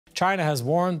China has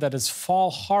warned that its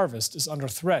fall harvest is under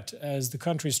threat as the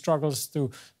country struggles through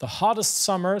the hottest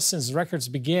summer since records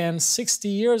began 60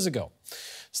 years ago.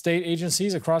 State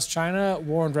agencies across China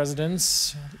warned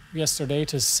residents yesterday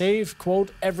to save,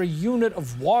 quote, every unit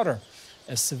of water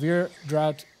as severe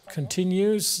drought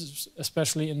continues,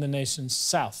 especially in the nation's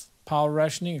south. Power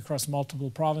rationing across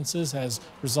multiple provinces has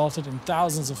resulted in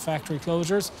thousands of factory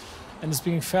closures and is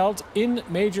being felt in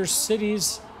major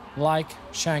cities like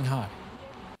Shanghai.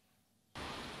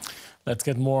 Let's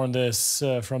get more on this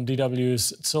from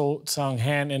DW's Zhou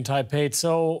Changhan in Taipei.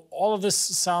 So all of this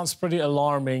sounds pretty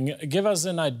alarming. Give us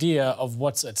an idea of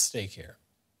what's at stake here.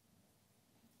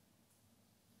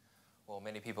 Well,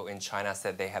 many people in China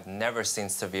said they have never seen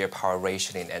severe power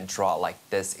rationing and drought like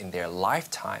this in their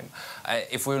lifetime.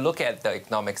 If we look at the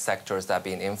economic sectors that are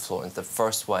being influenced, the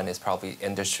first one is probably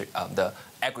the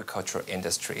agriculture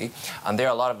industry. There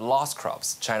are a lot of lost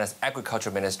crops. China's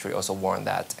agriculture ministry also warned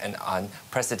that an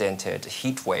unprecedented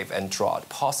heat wave and drought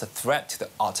pose a threat to the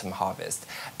autumn harvest.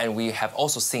 And we have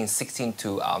also seen 16,000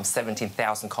 to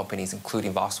 17,000 companies,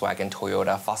 including Volkswagen,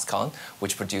 Toyota, Foxconn,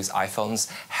 which produce iPhones,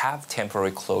 have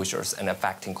temporary closures and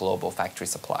affecting global factory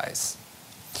supplies.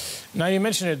 Now, you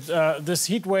mentioned it, this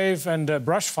heat wave and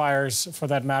brush fires, for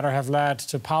that matter, have led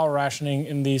to power rationing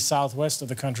in the southwest of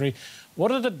the country. What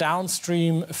are the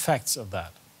downstream effects of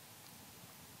that?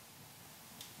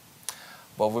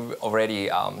 Well, we've already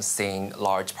seen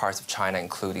large parts of China,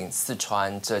 including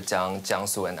Sichuan, Zhejiang,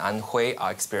 Jiangsu, and Anhui,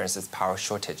 experiences power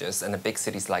shortages. And the big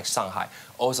cities like Shanghai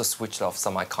also switched off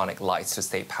some iconic lights to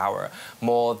save power.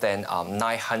 More than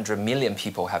 900 million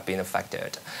people have been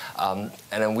affected. And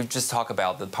then we just talked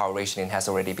about the power rationing has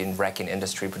already been wrecking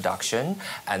industry production.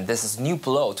 And this is a new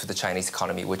blow to the Chinese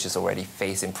economy, which is already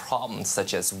facing problems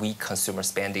such as weak consumer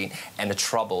spending and a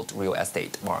troubled real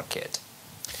estate market.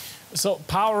 So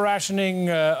power rationing,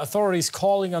 authorities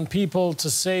calling on people to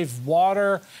save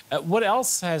water. What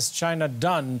else has China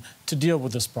done to deal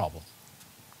with this problem?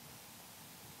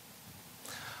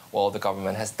 Well, the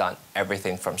government has done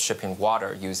everything from shipping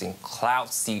water using cloud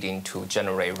seeding to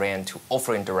generate rain to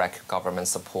offering direct government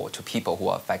support to people who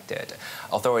are affected.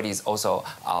 Authorities also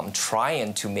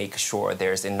trying to make sure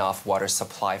there's enough water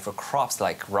supply for crops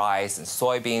like rice and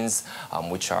soybeans,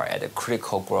 which are at a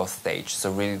critical growth stage.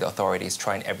 So really the authorities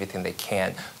trying everything they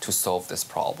can to solve this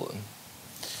problem.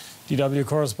 DW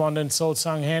correspondent Zhou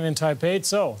Changhan in Taipei.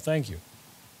 So, thank you.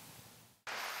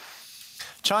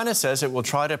 China says it will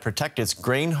try to protect its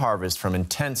grain harvest from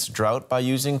intense drought by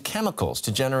using chemicals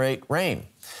to generate rain.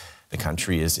 The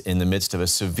country is in the midst of a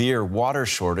severe water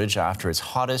shortage after its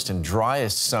hottest and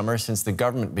driest summer since the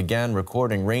government began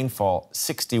recording rainfall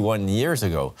 61 years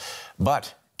ago.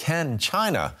 But can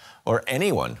China or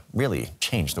anyone really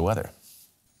change the weather?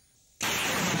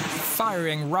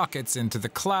 Firing rockets into the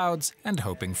clouds and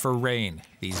hoping for rain.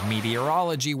 These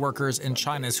meteorology workers in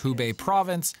China's Hubei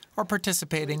province are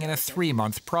participating in a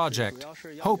 3-month project,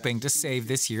 hoping to save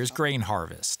this year's grain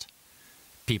harvest.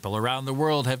 People around the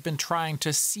world have been trying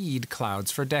to seed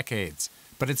clouds for decades,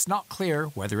 but it's not clear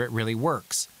whether it really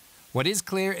works. What is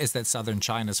clear is that southern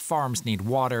China's farms need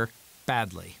water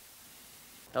badly.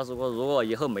 If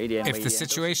the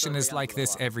situation is like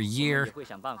this every year,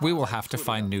 we will have to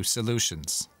find new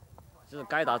solutions.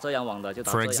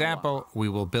 For example, we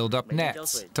will build up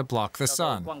nets to block the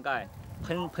sun,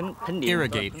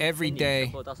 irrigate every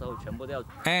day,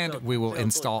 and we will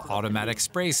install automatic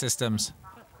spray systems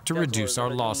to reduce our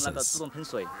losses.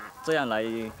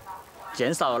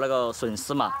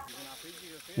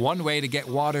 One way to get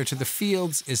water to the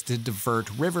fields is to divert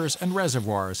rivers and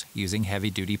reservoirs using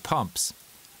heavy-duty pumps.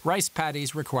 Rice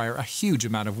paddies require a huge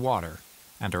amount of water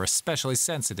and are especially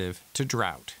sensitive to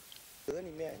drought.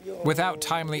 Without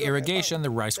timely irrigation, the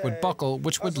rice would buckle,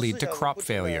 which would lead to crop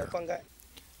failure.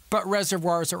 But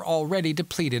reservoirs are already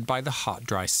depleted by the hot,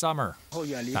 dry summer.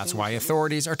 That's why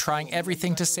authorities are trying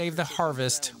everything to save the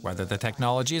harvest, whether the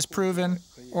technology is proven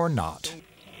or not.